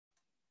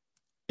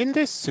In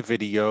this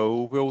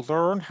video, we'll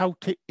learn how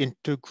to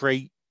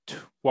integrate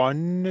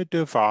 1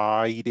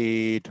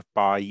 divided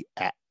by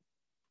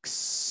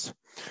x.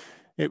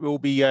 It will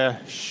be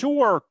a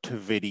short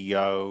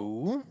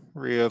video,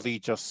 really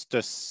just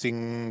a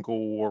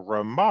single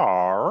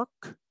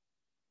remark.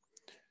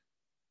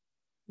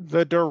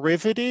 The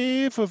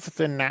derivative of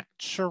the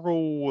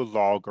natural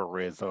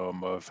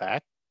logarithm of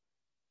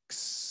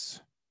x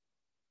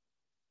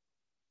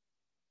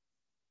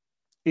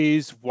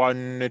is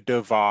 1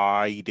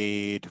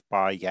 divided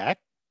by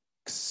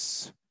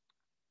x.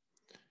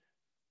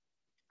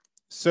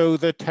 So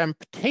the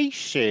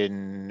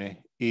temptation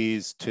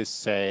is to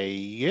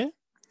say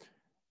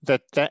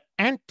that the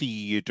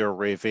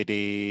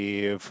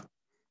antiderivative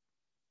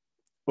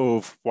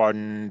of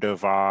 1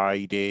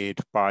 divided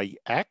by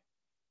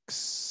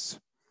x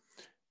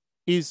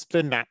is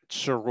the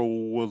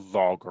natural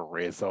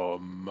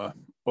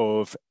logarithm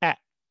of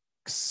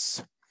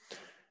x.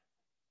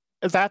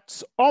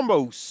 That's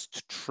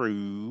almost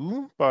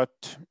true,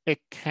 but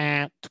it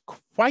can't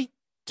quite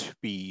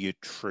be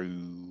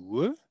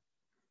true.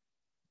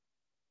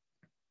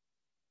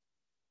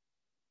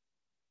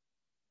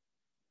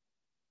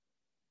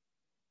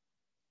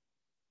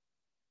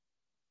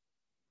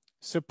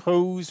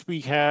 Suppose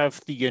we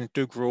have the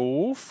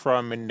integral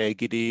from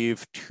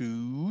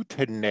 -2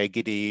 to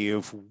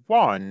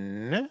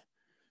 -1,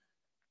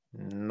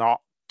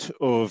 not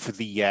of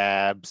the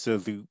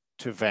absolute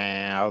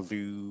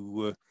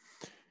value.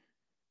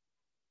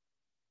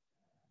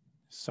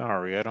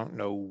 Sorry, I don't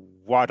know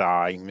what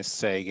I'm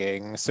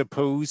saying.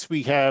 Suppose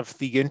we have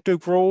the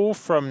integral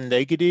from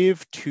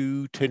 -2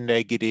 to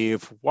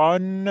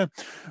 -1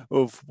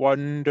 of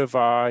 1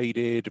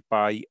 divided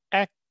by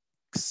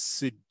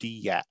x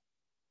dx.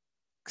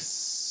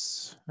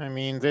 I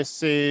mean,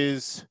 this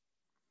is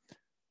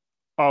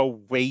a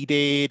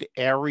weighted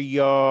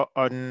area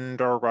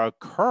under a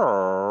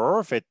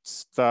curve.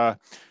 It's the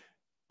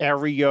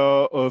area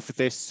of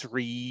this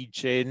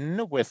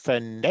region with a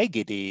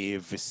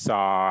negative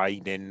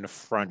sign in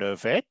front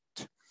of it.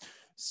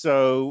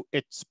 So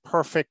it's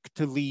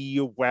perfectly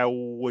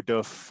well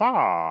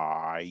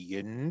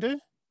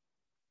defined.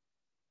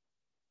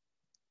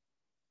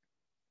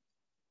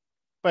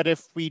 But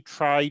if we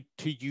tried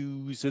to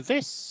use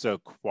this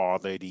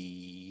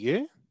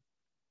equality,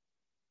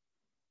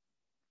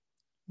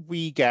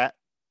 we get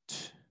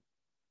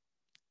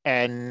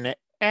an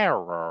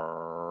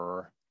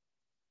error.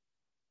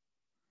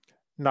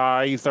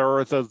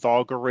 Neither the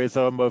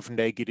logarithm of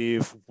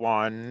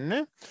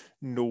 -1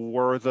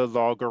 nor the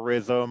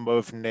logarithm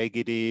of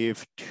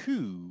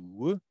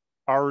 -2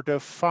 are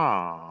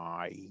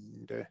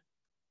defined.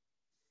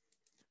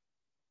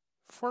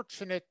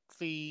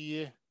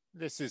 Fortunately,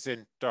 this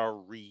isn't a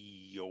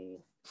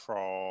real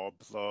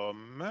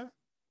problem.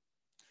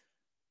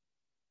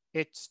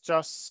 It's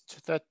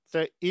just that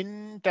the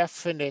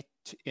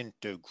indefinite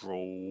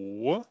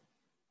integral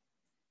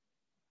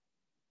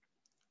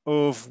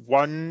of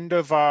 1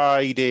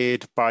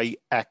 divided by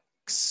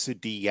x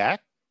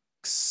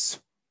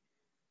dx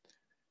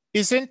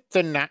isn't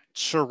the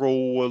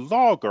natural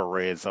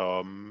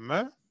logarithm.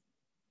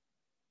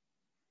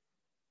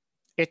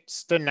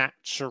 It's the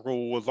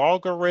natural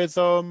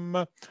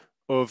logarithm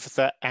of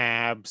the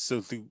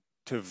absolute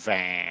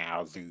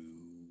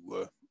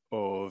value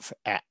of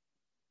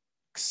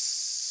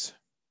x.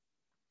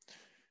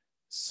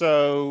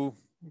 So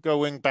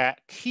going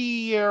back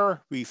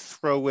here, we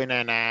throw in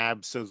an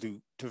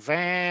absolute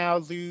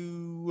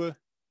value.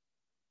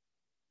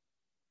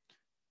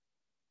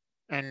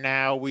 And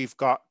now we've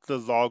got the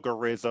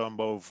logarithm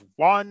of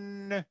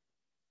 1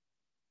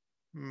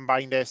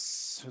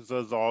 minus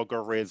the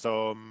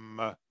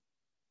logarithm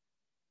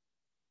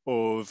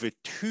of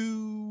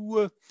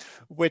 2,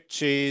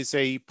 which is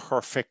a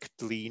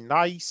perfectly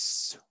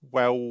nice,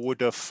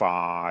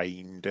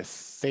 well-defined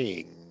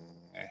thing.